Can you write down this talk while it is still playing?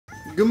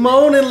Good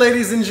morning,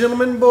 ladies and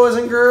gentlemen, boys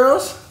and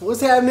girls. What's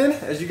happening?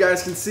 As you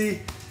guys can see,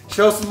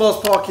 show some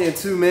most Paul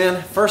Cantu,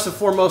 man. First and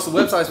foremost, the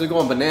website's been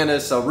going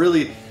bananas, so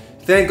really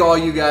thank all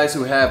you guys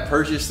who have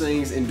purchased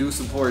things and do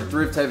support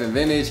Thrift Heaven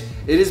Vintage.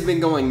 It has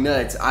been going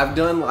nuts. I've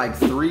done like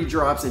 3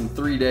 drops in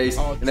 3 days,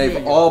 and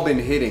they've all been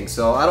hitting.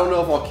 So I don't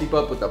know if I'll keep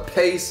up with the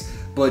pace,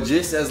 but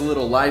just as a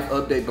little life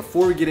update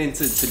before we get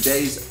into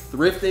today's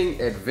thrifting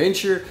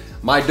adventure,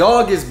 my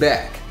dog is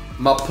back.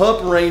 My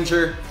pup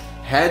Ranger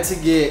had to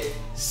get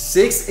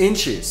 6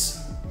 inches.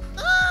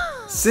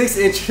 6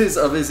 inches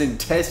of his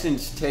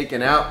intestines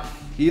taken out.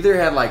 He either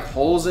had like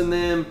holes in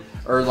them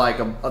or like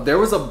there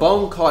was a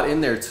bone caught in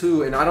there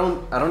too, and I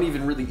don't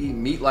even really eat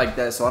meat like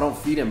that, so I don't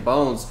feed him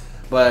bones.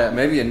 But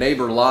maybe a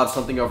neighbor lobbed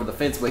something over the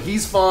fence, but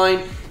he's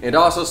fine. And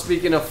also,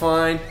 speaking of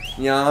fine,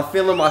 you know, I'm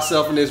feeling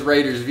myself in this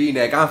Raiders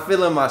V-neck. I'm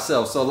feeling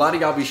myself. So a lot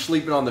of y'all be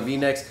sleeping on the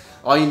V-necks.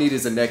 All you need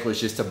is a necklace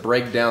just to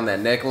break down that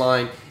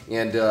neckline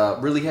and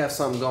really have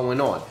something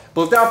going on.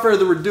 But without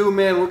further ado,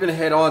 man, we're gonna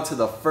head on to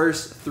the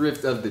first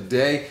thrift of the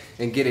day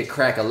and get it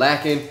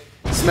crack-a-lackin'.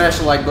 Smash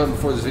the like button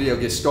before this video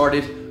gets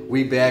started.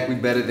 We back, we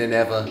better than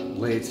ever.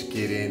 Let's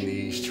get in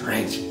these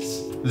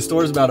trenches. The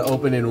store's about to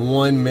open in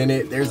 1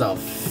 minute. There's a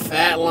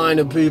fat line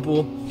of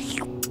people.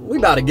 We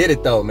about to get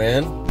it though,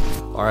 man.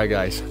 All right,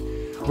 guys,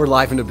 we're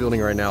live in the building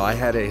right now. I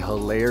had a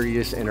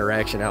hilarious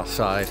interaction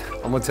outside.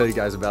 I'm gonna tell you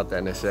guys about that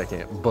in a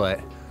second,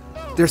 but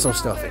there's some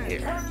stuff in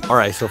here. All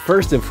right, so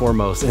first and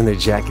foremost, in the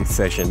jacket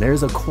section,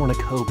 there's a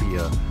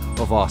cornucopia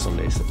of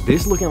awesomeness.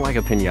 This looking like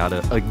a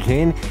piñata.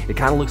 Again, it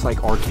kind of looks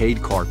like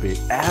arcade carpet.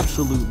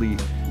 Absolutely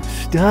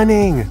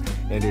stunning.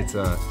 And it's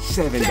a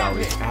 $7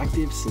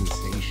 active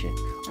sensation.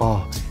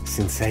 Oh,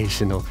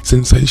 sensational.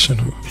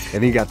 Sensational.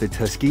 And then you got the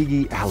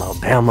Tuskegee,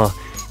 Alabama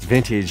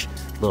vintage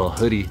little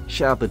hoodie.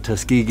 Shout out the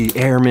Tuskegee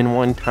Airmen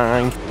one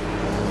time.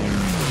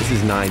 This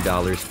is $9,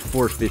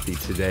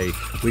 $4.50 today.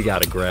 We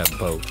gotta grab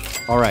both.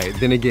 All right,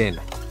 then again,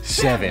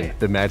 7,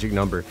 the magic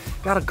number.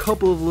 Got a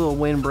couple of little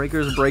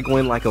windbreakers. Break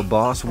wind like a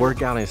boss,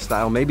 work out in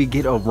style. Maybe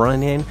get a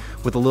run in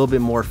with a little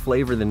bit more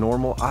flavor than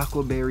normal.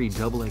 Aquaberry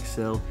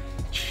XXL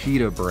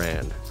Cheetah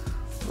brand.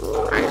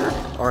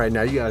 All right,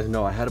 now you guys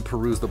know I had to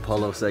peruse the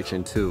polo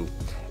section too.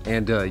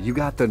 And you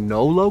got the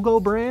no logo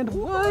brand?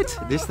 What?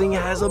 This thing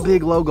has a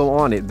big logo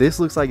on it. This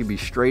looks like it'd be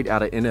straight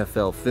out of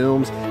NFL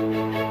films.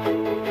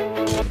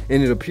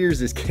 And it appears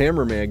this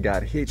cameraman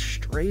got hit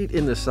straight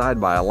in the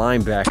side by a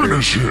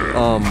linebacker.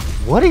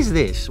 What is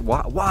this?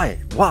 Why?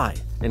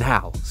 And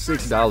how?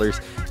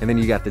 $6. And then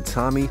you got the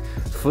Tommy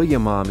for your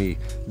mommy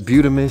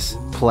Butamus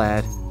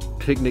plaid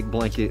picnic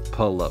blanket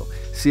polo.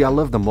 See, I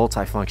love the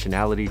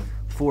multi-functionality.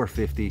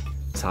 $4.50.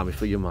 Tommy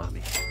for your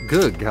mommy.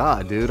 Good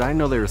God, dude. I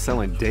know they were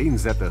selling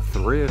Dayton's at the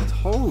Thrift.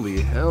 Holy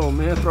hell,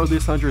 man. Throw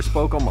this 100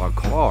 spoke on my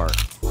car.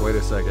 Wait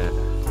a second.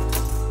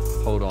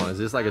 Hold on. Is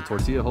this like a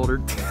tortilla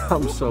holder?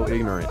 I'm so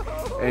ignorant.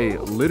 Hey,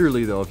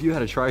 literally though, if you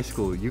had a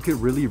tricycle, you could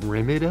really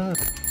rim it up.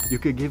 You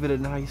could give it a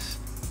nice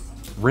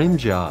rim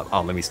job.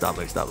 Oh, let me stop.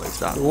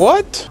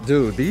 What?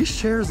 Dude, these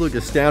chairs look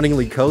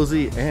astoundingly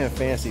cozy and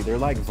fancy. They're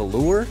like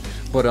velour,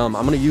 but I'm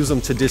gonna use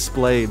them to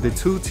display the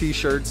 2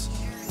 t-shirts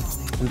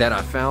that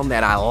I found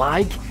that I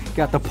like.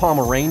 Got the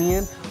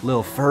Pomeranian,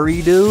 little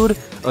furry dude,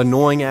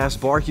 annoying ass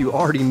bark. You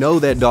already know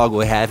that dog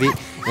will have it.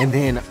 And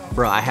then,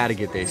 bro, I had to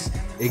get this.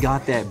 It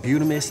got that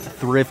Butamus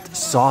Thrift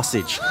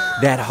sausage,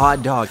 that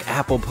hot dog,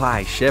 apple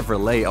pie,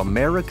 Chevrolet,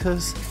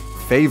 America's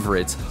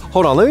favorites.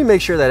 Hold on, let me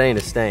make sure that ain't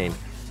a stain.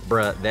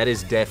 Bruh, that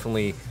is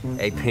definitely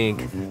a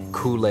pink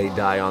Kool-Aid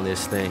dye on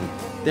this thing.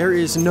 There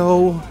is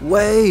no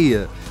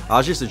way. I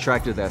was just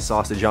attracted to that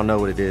sausage. Y'all know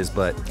what it is,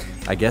 but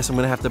I guess I'm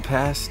gonna have to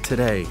pass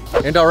today.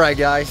 And all right,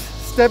 guys,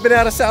 stepping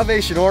out of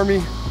Salvation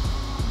Army,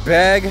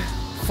 bag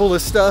full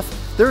of stuff.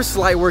 There's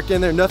slight work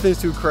in there,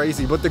 nothing's too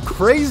crazy, but the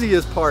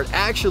craziest part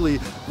actually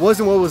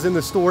wasn't what was in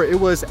the store. It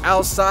was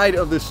outside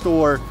of the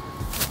store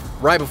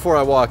right before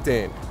I walked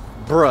in.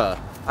 Bruh,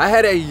 I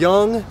had a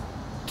young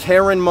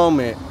Karen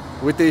moment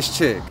with this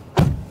chick.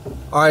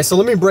 All right, so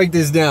let me break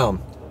this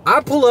down.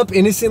 I pull up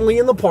innocently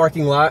in the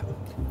parking lot.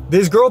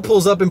 This girl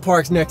pulls up and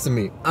parks next to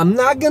me. I'm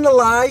not gonna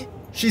lie,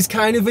 she's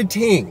kind of a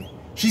ting.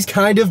 She's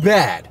kind of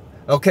bad,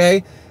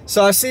 okay?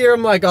 So I see her,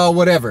 I'm like, oh,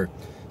 whatever.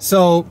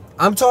 So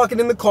I'm talking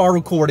in the car,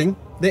 recording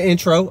the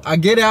intro. I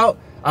get out,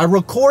 I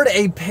record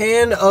a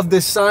pan of the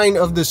sign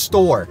of the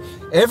store.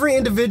 Every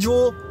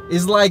individual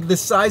is like the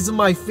size of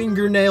my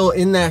fingernail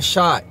in that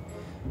shot.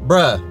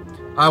 Bruh,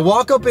 I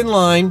walk up in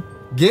line,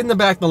 get in the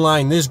back of the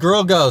line. This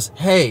girl goes,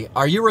 hey,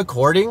 are you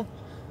recording?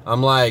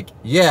 I'm like,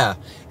 yeah.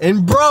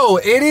 And bro,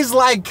 it is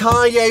like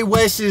Kanye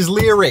West's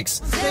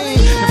lyrics.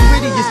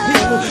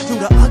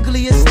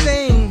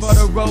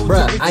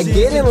 Bruh, I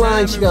get in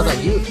line, she goes like,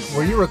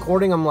 were you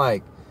recording? I'm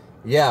like,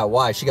 yeah,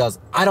 why? She goes,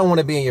 I don't want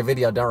to be in your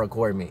video, don't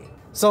record me.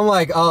 So I'm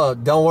like, oh,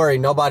 don't worry,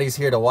 nobody's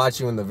here to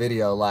watch you in the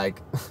video. Like,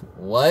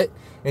 what?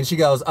 And she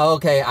goes, oh,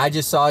 okay, I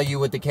just saw you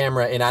with the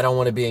camera and I don't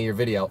want to be in your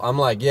video. I'm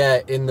like,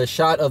 yeah, in the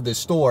shot of the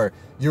store,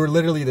 you were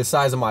literally the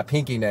size of my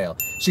pinky nail.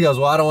 She goes,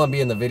 well, I don't want to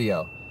be in the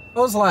video. I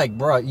was like,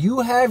 bro,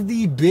 you have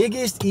the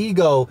biggest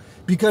ego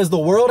because the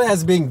world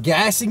has been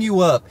gassing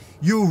you up.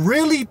 You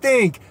really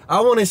think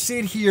I want to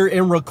sit here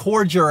and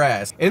record your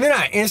ass? And then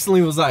I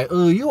instantly was like,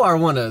 oh, you are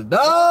one of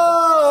those.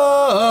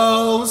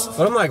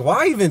 But I'm like,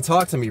 why even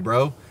talk to me,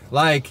 bro?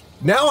 Like,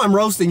 now I'm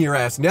roasting your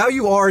ass. Now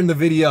you are in the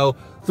video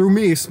through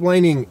me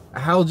explaining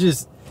how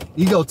just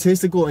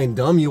egotistical and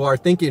dumb you are,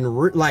 thinking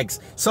like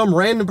some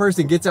random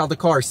person gets out the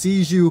car,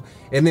 sees you,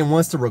 and then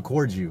wants to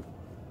record you.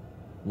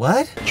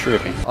 What?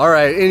 Tripping. All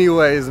right,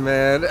 anyways,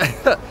 man.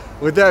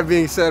 With that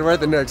being said, we're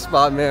at the next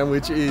spot, man,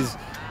 which is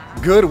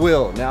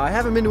Goodwill. Now, I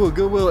haven't been to a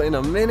Goodwill in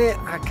a minute.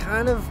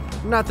 I'm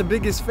not the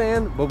biggest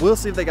fan, but we'll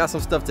see if they got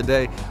some stuff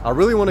today. I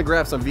really want to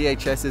grab some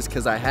VHSs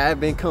because I have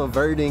been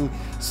converting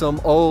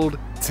some old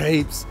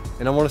tapes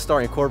and I want to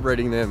start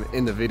incorporating them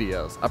in the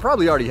videos. I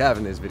probably already have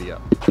in this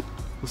video.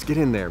 Let's get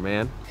in there,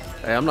 man.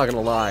 Hey, I'm not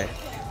gonna lie.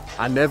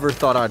 I never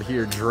thought I'd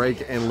hear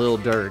Drake and Lil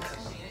Durk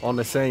on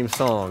the same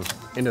song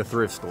in a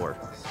thrift store.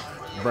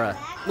 Bruh,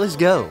 let's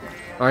go.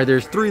 All right,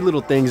 there's 3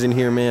 little things in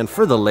here, man,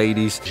 for the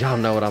ladies. Y'all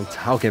know what I'm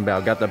talking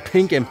about. Got the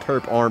pink and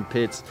perp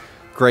armpits,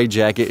 gray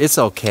jacket. It's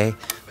okay.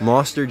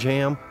 Monster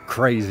Jam,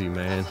 crazy,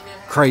 man.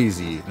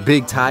 Crazy.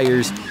 Big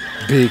tires,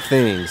 big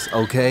things,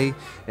 okay?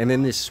 And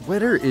then this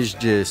sweater is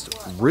just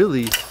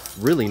really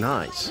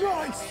nice.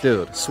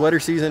 Dude, sweater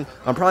season.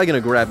 I'm probably gonna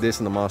grab this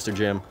in the Monster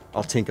Jam.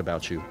 I'll think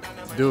about you.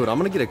 Dude, I'm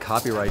gonna get a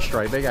copyright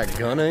strike. They got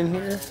Gunna in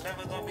here?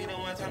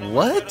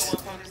 What?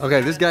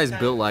 Okay, this guy's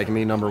built like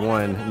me, number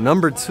 1.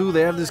 Number 2,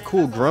 they have this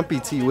cool grumpy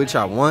tee, which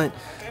I want,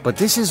 but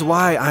this is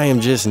why I am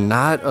just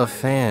not a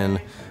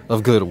fan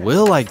of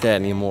Goodwill like that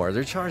anymore.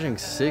 They're charging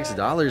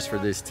 $6 for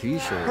this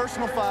t-shirt.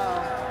 Personal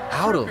foul.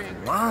 Out of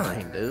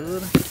line,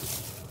 dude.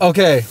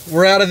 Okay,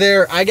 we're out of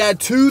there. I got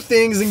 2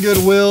 things in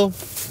Goodwill.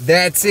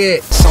 That's it.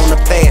 It's on the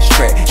fast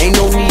track. Ain't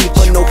no need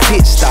for no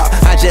pit stop.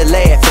 I just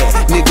laugh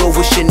at nigga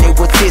wishing they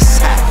were this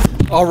high.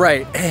 All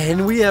right,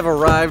 and we have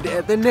arrived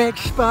at the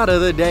next spot of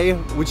the day,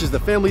 which is the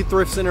Family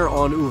Thrift Center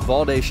on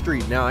Uvalde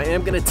Street. Now, I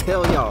am gonna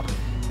tell y'all,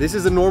 this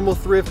is a normal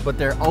thrift, but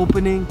they're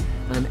opening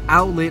an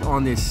outlet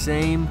on this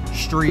same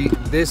street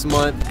this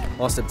month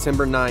on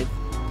September 9th.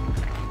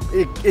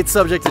 It's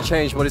subject to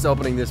change, but it's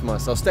opening this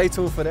month, so stay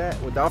tuned for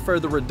that. Without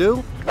further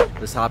ado,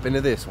 let's hop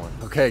into this one.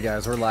 Okay,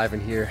 guys, we're live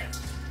in here.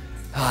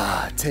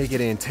 Take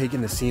it in,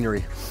 taking the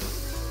scenery.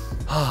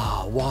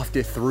 Waft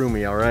it through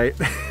me, all right?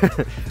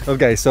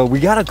 Okay, so we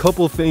got a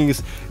couple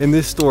things in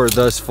this store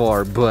thus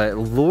far, but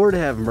Lord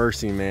have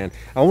mercy, man.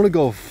 I want to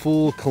go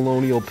full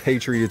colonial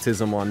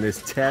patriotism on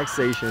this,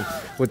 taxation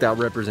without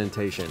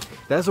representation.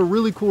 That's a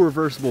really cool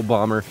reversible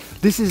bomber.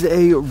 This is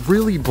a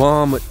really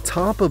bomb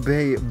Tampa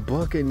Bay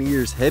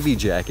Buccaneers heavy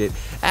jacket.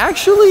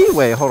 Actually,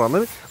 wait, hold on.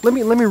 Let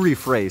me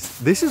rephrase.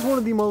 This is one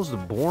of the most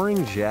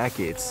boring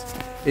jackets.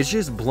 It's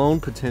just blown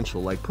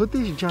potential. Like, put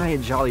this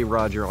giant Jolly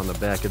Roger on the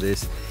back of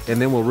this,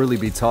 and then we'll really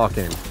be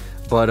talking.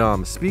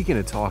 But speaking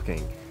of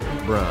talking,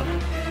 bruh,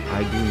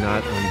 I do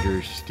not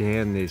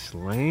understand this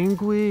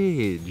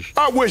language.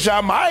 I wish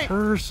I might.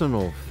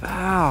 Personal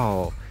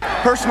foul.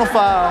 Personal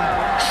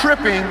foul.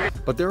 Tripping.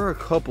 But there are a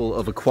couple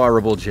of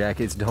acquirable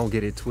jackets, don't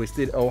get it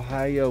twisted.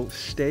 Ohio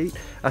State.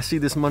 I see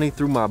this money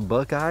through my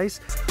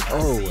Buckeyes.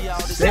 Oh,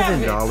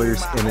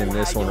 $7. And then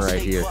this one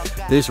right here.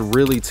 This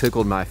really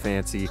tickled my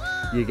fancy.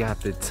 You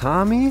got the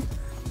Tommy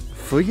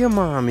for your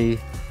mommy,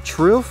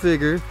 Trill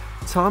figure,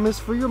 Thomas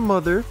for your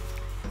mother,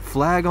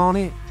 flag on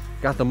it.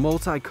 Got the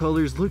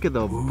multicolors. Look at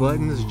the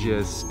buttons,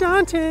 just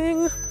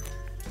stunting.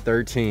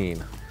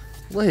 13.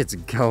 Let's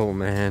go,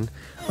 man.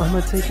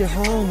 I'ma take it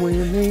home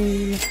with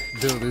me.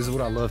 Dude, this is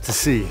what I love to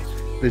see.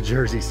 The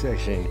jersey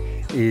section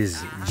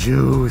is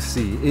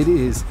juicy. It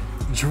is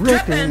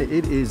dripping.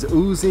 It is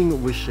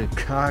oozing with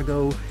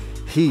Chicago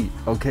heat.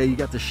 Okay, you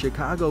got the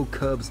Chicago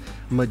Cubs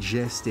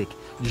majestic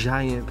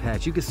giant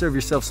patch. You can serve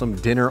yourself some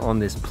dinner on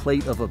this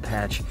plate of a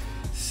patch.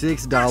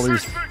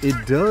 $6.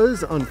 It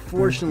does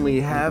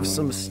unfortunately have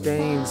some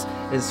stains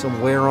and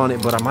some wear on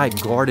it, but I might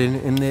garden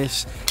in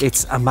this.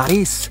 It's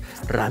Amaris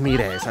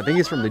Ramirez. I think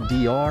it's from the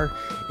DR.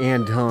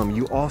 And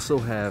you also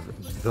have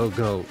the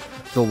GOAT,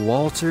 the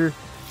Walter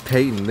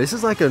Payton. This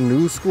is like a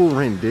new school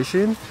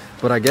rendition,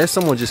 but I guess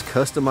someone just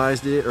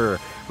customized it or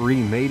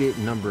remade it.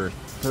 Number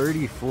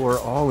 34,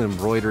 all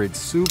embroidered,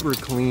 super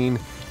clean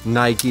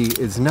Nike.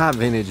 It's not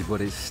vintage, but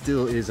it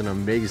still is an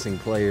amazing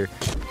player.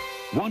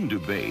 One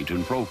debate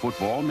in pro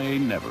football may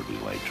never be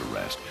laid to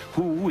rest.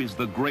 Who is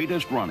the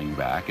greatest running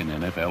back in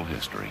NFL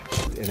history?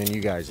 And then you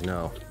guys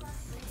know,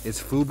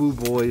 it's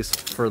FUBU boys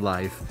for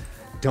life.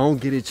 Don't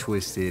get it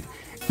twisted.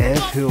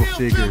 F Hill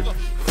figure,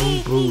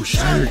 FUBU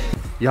shirt.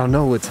 Y'all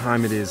know what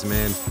time it is,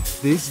 man.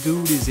 This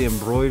dude is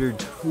embroidered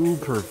to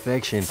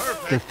perfection.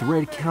 The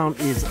thread count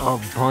is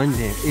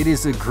abundant. It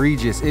is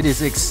egregious. It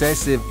is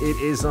excessive.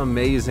 It is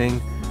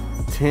amazing.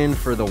 10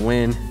 for the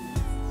win.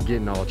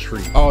 Getting all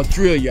treat. I'll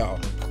drill y'all.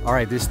 All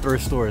right, this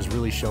thrift store has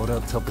really showed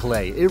up to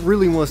play. It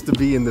really wants to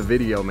be in the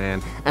video,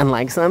 man.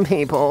 Unlike some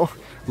people,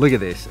 Look at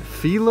this,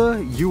 Fila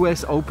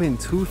US Open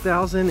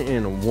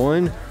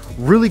 2001.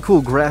 Really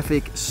cool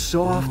graphic,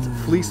 soft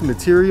fleece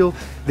material.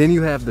 Then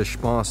you have the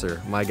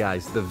sponsor, my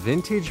guys, the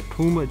vintage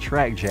Puma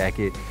track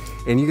jacket.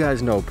 And you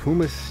guys know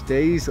Puma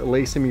stays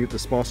lacing me with the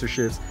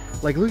sponsorships.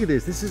 Like, look at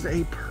this. This is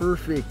a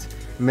perfect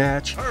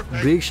match.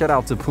 Big shout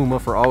out to Puma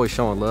for always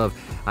showing love.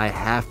 I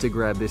have to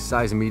grab this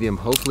size medium.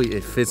 Hopefully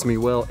it fits me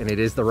well and it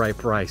is the right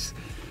price.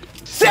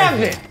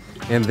 7!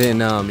 And then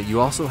you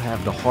also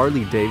have the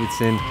Harley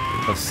Davidson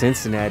of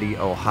Cincinnati,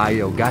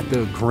 Ohio. Got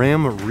the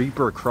Grim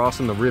Reaper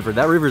crossing the river.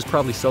 That river is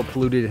probably so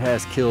polluted it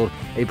has killed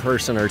a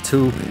person or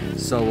two.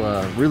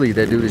 So really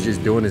that dude is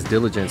just doing his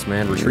diligence,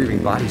 man,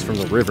 retrieving bodies from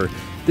the river.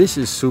 This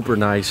is super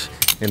nice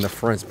and the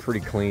front's pretty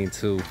clean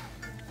too.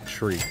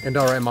 Tree. And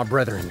all right, my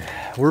brethren,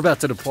 we're about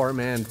to depart,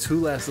 man.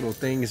 Two last little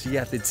things. You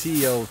got the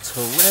T.O.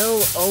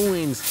 Terrell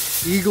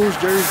Owens Eagles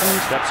jersey.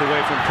 Steps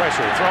away from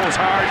pressure, throws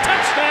hard,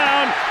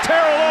 touchdown,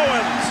 Terrell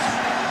Owens.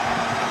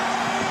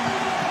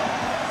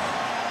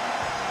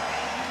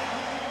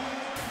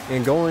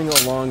 And going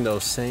along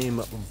those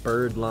same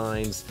bird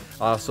lines,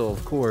 also,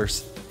 of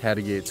course, had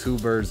to get 2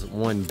 birds,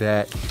 1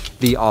 bat.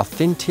 The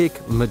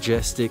authentic,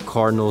 majestic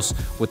Cardinals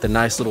with the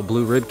nice little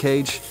blue rib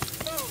cage.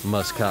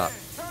 Must cop.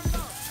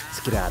 Let's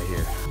get out of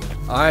here.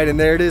 All right, and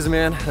there it is,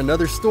 man.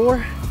 Another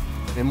store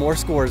and more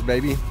scores,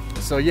 baby.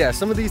 So yeah,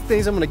 some of these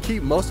things I'm gonna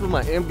keep. Most of them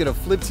I am gonna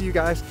flip to you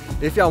guys.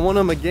 If y'all want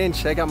them, again,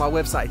 check out my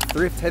website,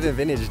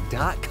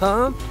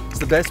 thriftheavenvintage.com. It's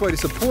the best way to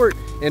support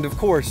and, of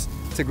course,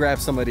 to grab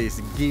some of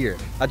this gear.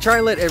 I try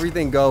and let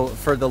everything go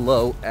for the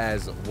low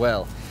as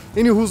well.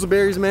 Any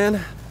Hoozleberries,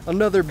 man,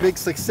 another big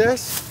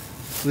success.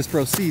 Let's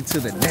proceed to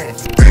the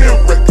next.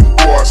 Damn record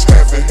boys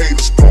having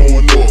haters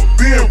throwing up.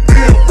 Damn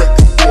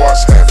record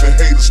boys having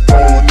haters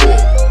throwing up.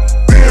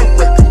 Damn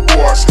record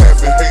boys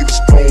having haters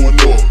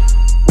throwing up.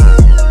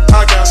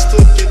 I got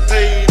stuck get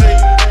paid.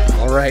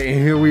 All right, and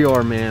here we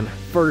are, man.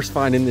 First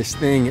finding this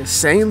thing,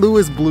 St.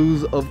 Louis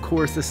Blues, of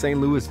course, the St.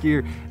 Louis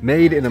gear,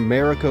 made in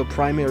America,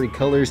 primary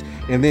colors.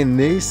 And then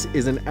this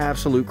is an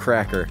absolute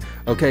cracker.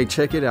 Okay,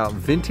 check it out,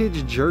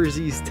 vintage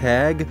jerseys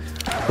tag,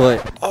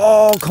 but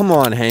oh, come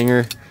on,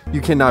 hanger.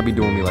 You cannot be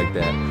doing me like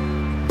that.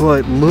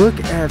 But look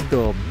at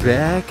the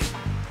back.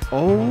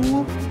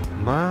 Oh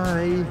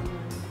my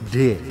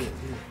dick.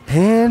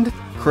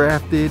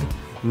 Handcrafted,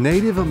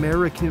 Native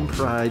American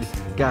pride.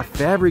 Got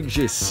fabric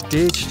just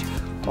stitched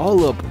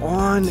all up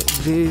on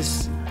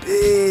this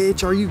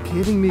bitch. Are you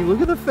kidding me?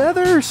 Look at the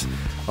feathers.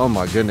 Oh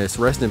my goodness,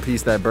 rest in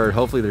peace that bird.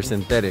 Hopefully they're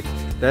synthetic.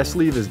 That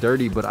sleeve is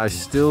dirty, but I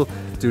still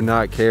do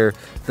not care.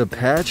 The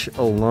patch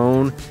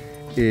alone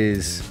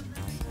is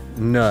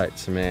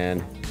nuts,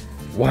 man.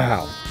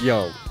 Wow.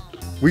 Yo,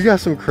 we got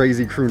some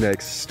crazy crew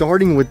necks,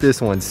 starting with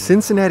this one,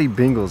 Cincinnati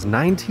Bengals,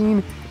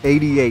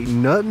 1988,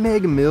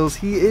 Nutmeg Mills.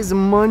 He is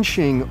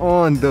munching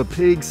on the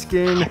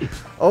pigskin.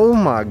 Oh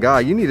my God,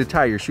 you need to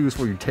tie your shoes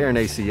before you tear an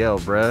ACL,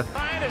 bruh.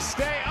 Trying to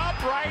stay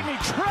upright and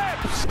he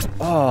trips.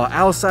 Oh,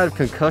 outside of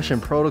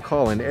concussion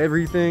protocol and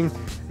everything,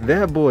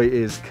 that boy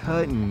is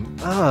cutting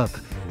up.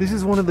 This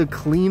is one of the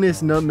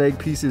cleanest nutmeg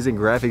pieces and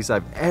graphics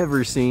I've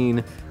ever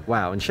seen.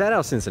 Wow, and shout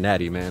out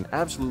Cincinnati, man.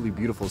 Absolutely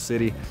beautiful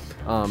city.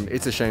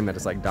 It's a shame that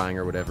it's like dying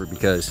or whatever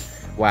because,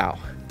 wow,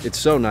 it's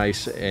so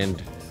nice,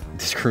 and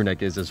this crew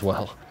neck is as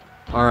well.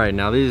 All right,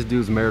 now this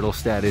dude's marital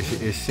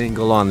status is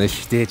single on the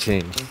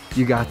stitching.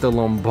 You got the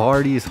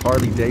Lombardi's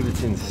Harley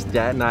Davidson,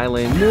 Staten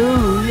Island,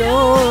 New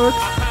York.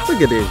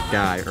 Look at this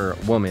guy or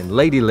woman,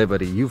 Lady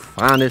Liberty, you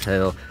fine as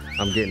hell.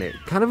 I'm getting it.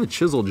 Kind of a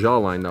chiseled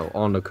jawline though,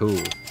 on the cool.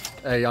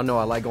 Hey, y'all know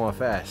I like going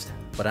fast,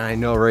 but I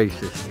ain't no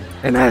racist.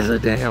 And that's a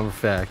damn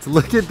fact.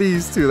 Look at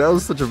these two, that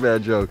was such a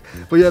bad joke.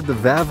 But you have the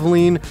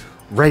Valvoline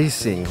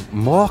Racing,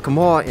 Mark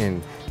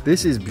Martin.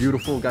 This is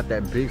beautiful, got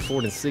that big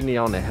Ford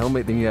insignia on the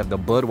helmet. Then you have the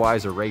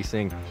Budweiser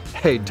Racing.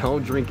 Hey,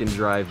 don't drink and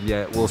drive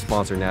yet. We'll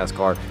sponsor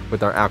NASCAR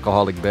with our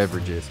alcoholic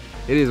beverages.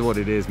 It is what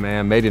it is,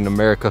 man. Made in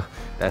America.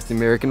 That's the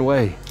American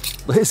way.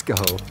 Let's go.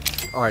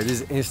 All right,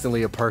 this is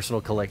instantly a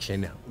personal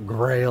collection.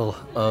 Grail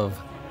of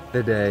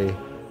the day.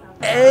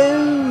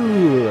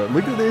 Oh,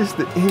 look at this,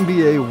 the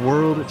NBA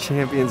World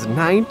Champions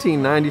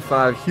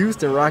 1995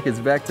 Houston Rockets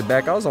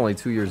back-to-back. I was only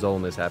 2 years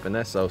old when this happened.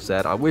 That's so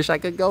sad. I wish I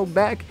could go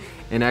back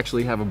and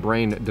actually have a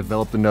brain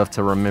developed enough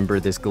to remember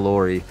this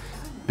glory.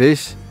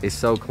 This is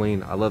so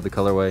clean. I love the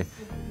colorway.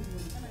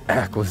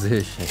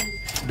 Acquisition.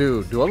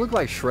 Dude, do I look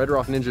like Shredder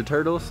off Ninja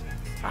Turtles?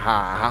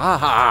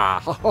 I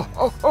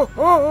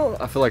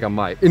feel like I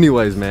might.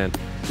 Anyways, man,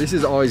 this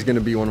is always going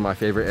to be one of my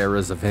favorite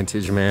eras of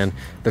vintage, man.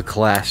 The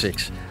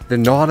classics, the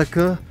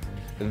Nautica,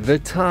 the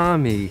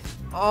Tommy.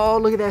 Oh,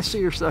 look at that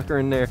seersucker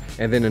in there.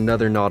 And then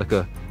another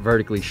Nautica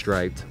vertically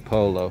striped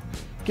polo.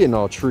 Getting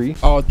all tree.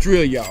 All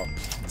three of y'all.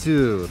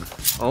 Dude,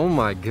 oh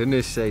my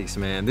goodness sakes,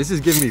 man. This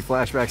is giving me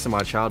flashbacks to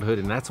my childhood,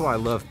 and that's why I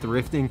love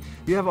thrifting.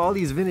 You have all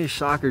these vintage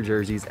soccer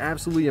jerseys,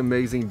 absolutely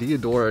amazing.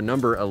 Diodora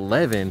number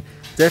 11.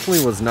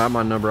 Definitely was not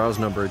my number. I was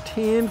number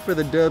 10 for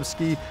the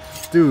Dubski.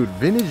 Dude,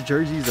 vintage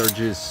jerseys are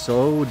just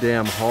so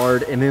damn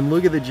hard. And then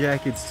look at the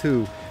jackets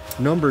too.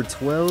 Number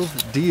 12,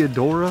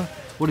 Diodora.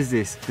 What is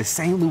this? The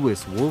St.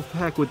 Louis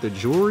Wolfpack with the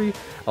jewelry?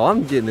 Oh,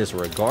 I'm getting this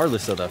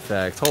regardless of the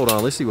fact. Hold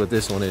on, let's see what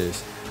this one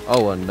is.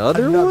 Oh,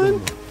 another one?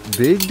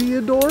 Big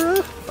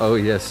Diodora? Oh,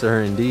 yes,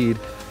 sir, indeed.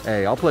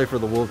 Hey, I'll play for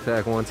the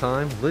Wolfpack one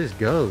time. Let's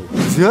go.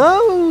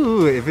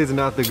 Oh, if it's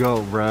not the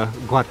GOAT, bruh.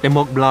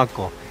 Guatemoc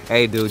Blanco.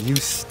 Hey, dude, you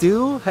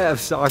still have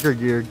soccer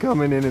gear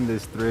coming in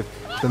this thrift.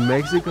 The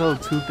Mexico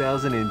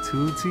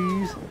 2002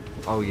 tees.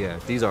 Oh, yeah,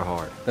 these are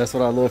hard. That's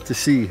what I love to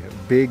see.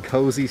 Big,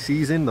 cozy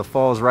season. The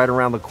fall's right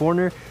around the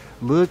corner.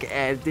 Look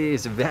at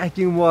this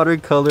vacuum water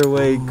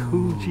colorway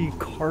Coochie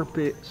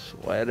carpet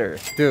sweater.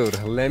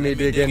 Dude, let me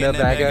dig in the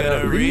back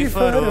of the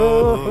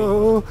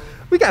reefer.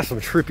 We got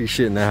some trippy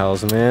shit in the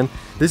house, man.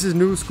 This is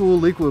new school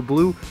liquid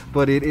blue,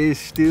 but it is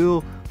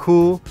still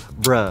cool.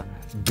 Bruh,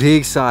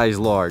 big size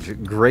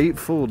large,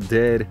 Grateful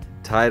Dead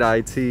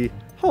tie-dye tee.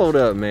 Hold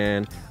up,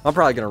 man. I'm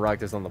probably gonna rock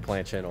this on the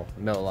plant channel,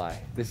 no lie.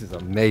 This is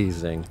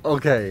amazing.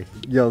 Okay,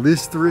 yo,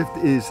 this thrift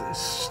is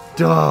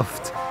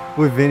stuffed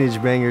with vintage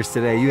bangers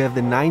today. You have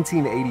the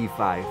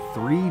 1985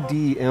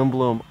 3D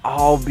emblem,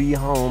 I'll Be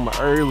Home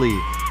Early.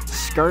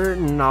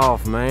 Skirting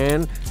off,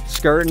 man.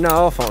 Skirting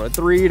off on a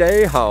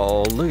 3-day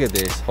haul. Look at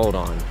this, hold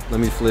on. Let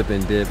me flip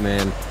and dip,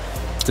 man.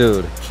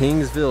 Dude,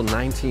 Kingsville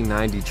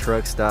 1990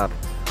 truck stop.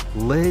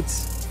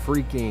 Let's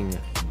freaking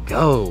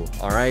go,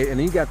 all right? And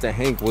then you got the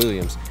Hank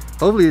Williams.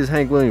 Hopefully it's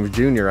Hank Williams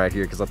Jr. right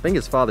here because I think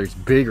his father's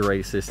big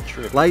racist.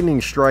 True.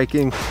 Lightning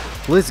striking.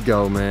 Let's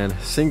go, man.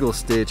 Single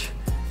stitch.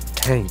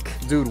 Hank.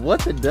 Dude, what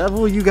the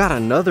devil? You got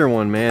another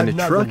one, man.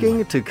 Another trucking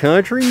one. To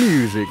country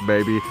music,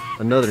 baby.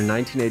 Another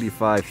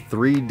 1985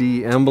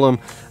 3D emblem.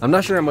 I'm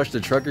not sure how much the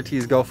trucker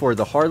tees go for.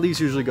 The Harleys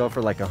usually go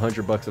for like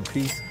 $100 a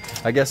piece.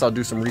 I guess I'll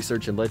do some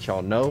research and let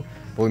y'all know.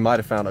 But we might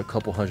have found a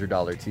couple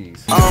 $100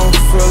 tees. I don't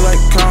feel like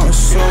counting,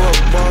 so I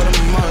bought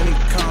the money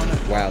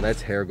counting. Wow,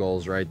 that's hair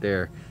goals right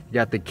there. You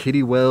got the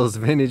Kitty Wells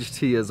vintage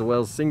tee as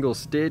well, single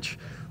stitch.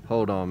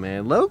 Hold on,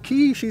 man. Low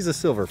key, she's a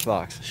silver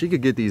fox. She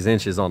could get these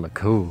inches on the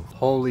cool.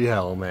 Holy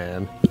hell,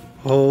 man.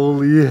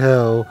 Holy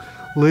hell.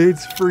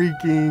 Let's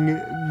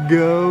freaking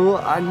go.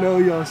 I know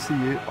y'all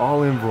see it.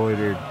 All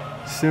embroidered.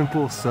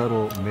 Simple,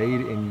 subtle,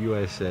 made in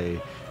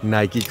USA.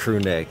 Nike crew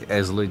neck.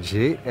 As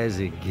legit as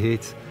it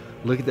gets.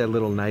 Look at that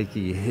little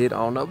Nike hit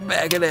on the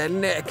back of that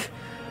neck.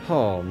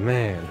 Oh,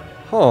 man.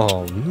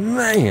 Oh,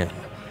 man.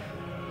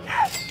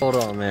 Yes. Hold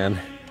on, man.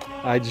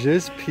 I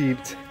just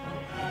peeped.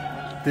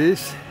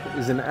 This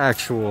is an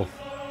actual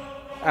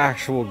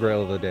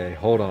grail of the day.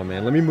 Hold on,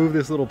 man. Let me move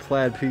this little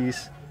plaid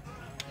piece.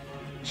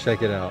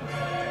 Check it out.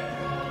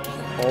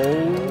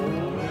 Oh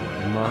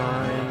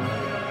my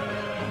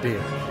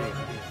dick.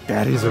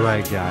 That is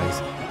right, guys.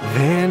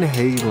 Van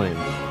Halen,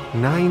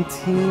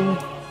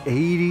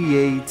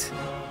 1988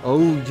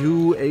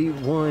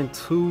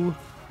 OU812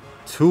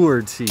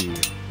 tour tee.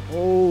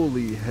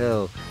 Holy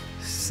hell.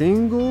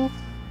 Single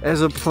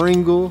as a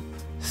Pringle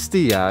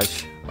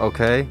Stiach,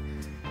 okay?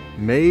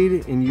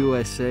 Made in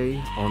USA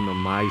on the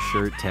My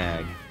Shirt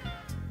tag.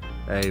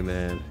 Hey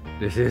man,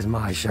 this is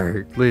my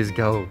shirt. Let's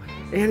go.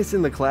 And it's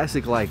in the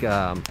classic like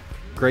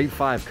grade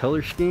 5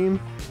 color scheme.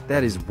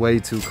 That is way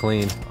too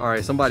clean. All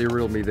right, somebody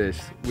reel me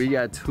this. We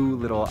got 2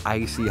 little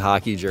icy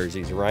hockey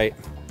jerseys, right?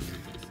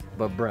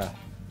 But bruh,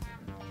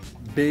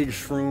 Big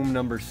Shroom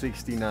number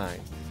 69.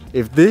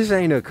 If this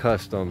ain't a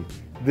custom,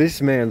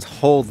 this man's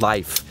whole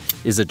life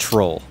is a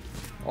troll.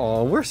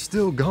 Oh, we're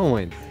still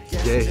going.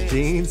 Guess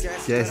jeans,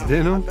 guess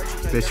denim.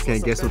 Bet you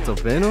can't guess what's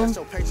up in them.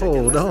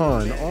 Hold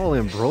on, all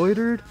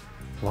embroidered.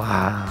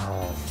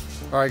 Wow.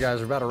 All right, guys,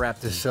 we're about to wrap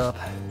this up.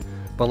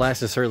 But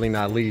last and certainly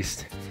not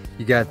least,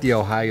 you got the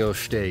Ohio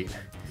State.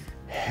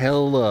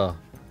 Hella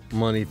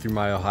money through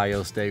my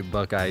Ohio State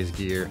Buckeyes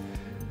gear.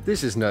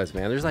 This is nuts,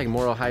 man. There's like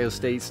more Ohio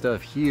State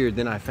stuff here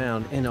than I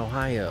found in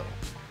Ohio.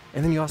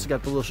 And then you also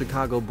got the little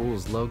Chicago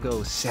Bulls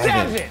logo,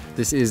 7.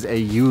 This is a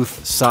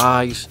youth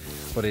size,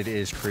 but it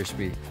is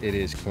crispy, it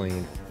is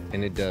clean,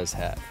 and it does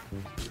have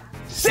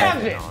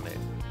 7 on it.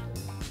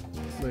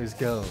 Let's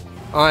go.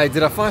 All right,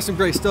 did I find some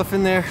great stuff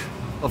in there?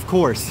 Of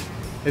course.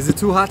 Is it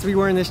too hot to be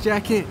wearing this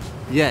jacket?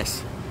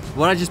 Yes.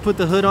 What I just put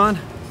the hood on?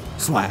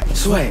 Swag.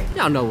 Swag.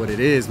 Y'all know what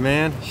it is,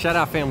 man. Shout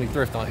out Family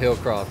Thrift on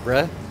Hillcroft,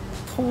 bruh.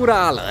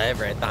 $2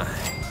 everything.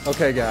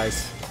 Okay,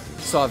 guys.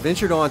 So I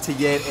ventured on to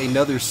yet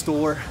another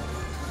store.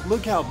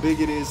 Look how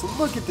big it is.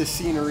 Look at the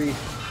scenery.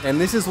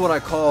 And this is what I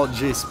call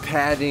just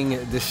padding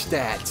the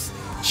stats.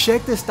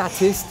 Check the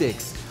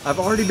statistics. I've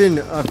already been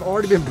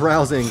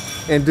browsing,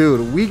 and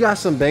dude, we got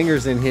some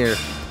bangers in here.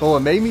 But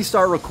what made me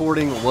start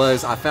recording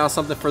was I found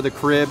something for the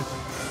crib,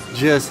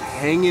 just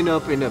hanging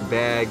up in a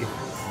bag.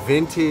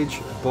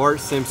 Vintage Bart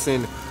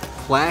Simpson,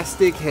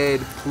 plastic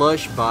head,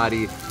 plush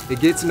body.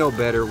 It gets no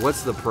better.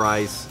 What's the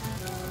price?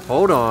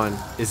 Hold on.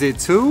 Is it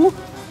 $2?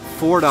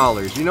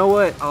 $4. You know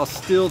what? I'll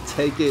still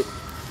take it.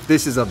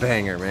 This is a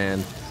banger,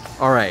 man.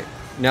 All right,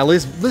 now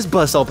let's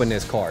bust open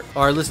this cart.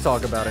 All right, let's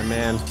talk about it,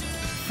 man.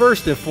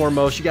 First and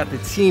foremost, you got the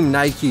Team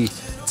Nike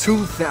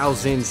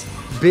 2000s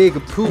Big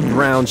Poop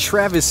Brown,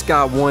 Travis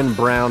Scott 1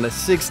 Brown, a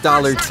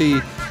 $6 tee.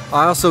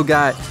 I also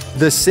got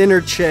the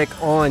Center Check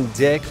on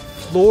Deck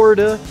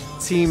Florida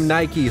Team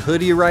Nike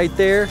hoodie right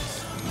there.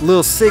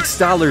 Little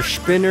 $6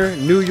 spinner,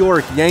 New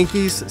York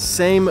Yankees,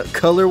 same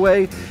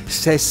colorway,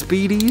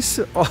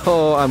 Speedies.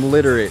 Oh, I'm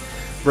literate.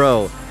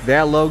 Bro,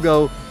 that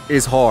logo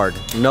is hard.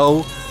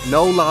 No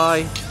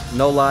lie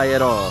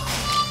at all.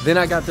 Then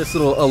I got this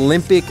little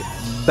Olympic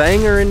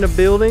banger in the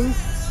building.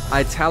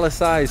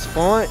 Italicized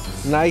font,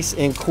 nice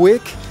and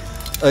quick.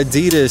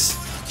 Adidas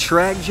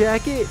track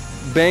jacket,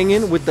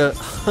 banging with the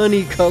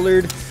honey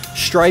colored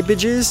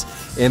stripages.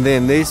 And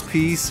then this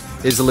piece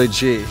is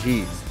legit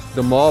heat.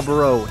 The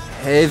Marlboro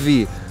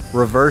heavy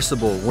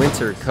reversible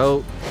winter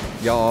coat.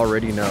 Y'all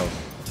already know.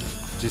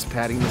 Just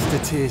padding the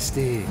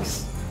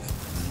statistics.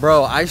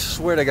 Bro, I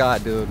swear to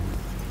God, dude.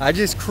 I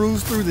just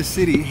cruised through the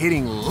city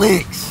hitting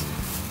licks.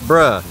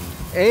 Bruh.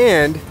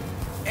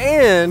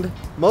 And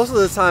most of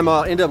the time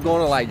I'll end up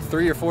going to like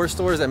 3 or 4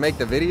 stores that make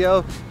the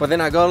video, but then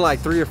I go to like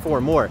 3 or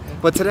 4 more.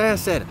 But today I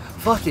said,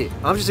 fuck it.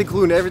 I'm just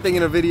including everything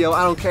in a video.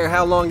 I don't care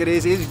how long it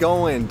is. It's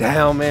going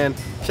down, man.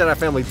 Shout out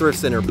Family Thrift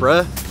Center,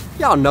 bruh.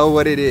 Y'all know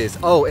what it is.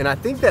 Oh, and I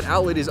think that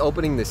outlet is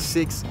opening the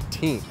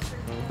 16th.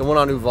 The one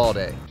on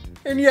Uvalde.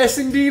 And yes,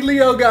 indeed,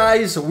 Leo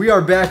guys, we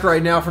are back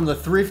right now from the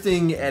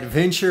thrifting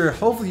adventure.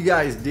 Hopefully you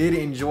guys did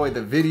enjoy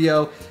the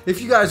video.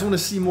 If you guys want to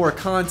see more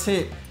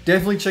content,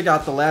 definitely check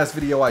out the last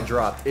video I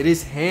dropped. It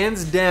is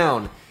hands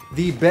down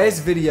the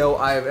best video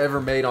I have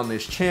ever made on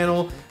this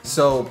channel.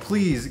 So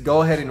please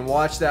go ahead and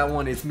watch that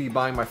one. It's me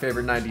buying my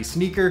favorite 90s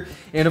sneaker.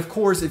 And of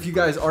course, if you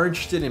guys are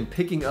interested in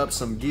picking up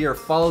some gear,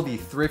 follow the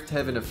Thrift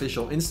Heaven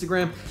official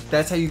Instagram.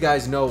 That's how you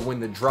guys know when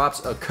the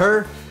drops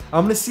occur.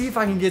 I'm gonna see if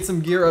I can get some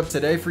gear up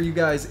today for you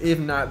guys. If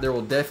not, there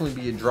will definitely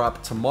be a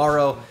drop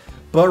tomorrow.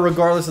 But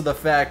regardless of the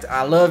fact,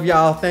 I love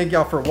y'all. Thank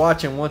y'all for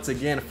watching once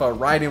again, for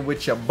riding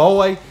with your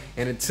boy.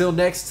 And until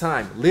next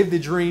time, live the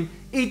dream,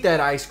 eat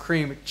that ice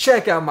cream,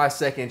 check out my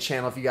second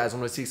channel if you guys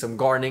want to see some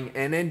gardening.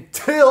 And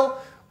until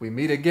we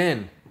meet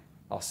again,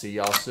 I'll see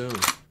y'all soon.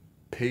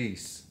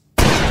 Peace.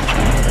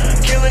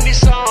 Killing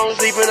these songs,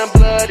 leaving a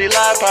bloody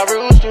life I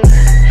roost to.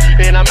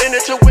 And I'm in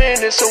it to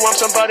win it, so I'm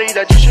somebody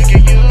that you should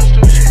get used to.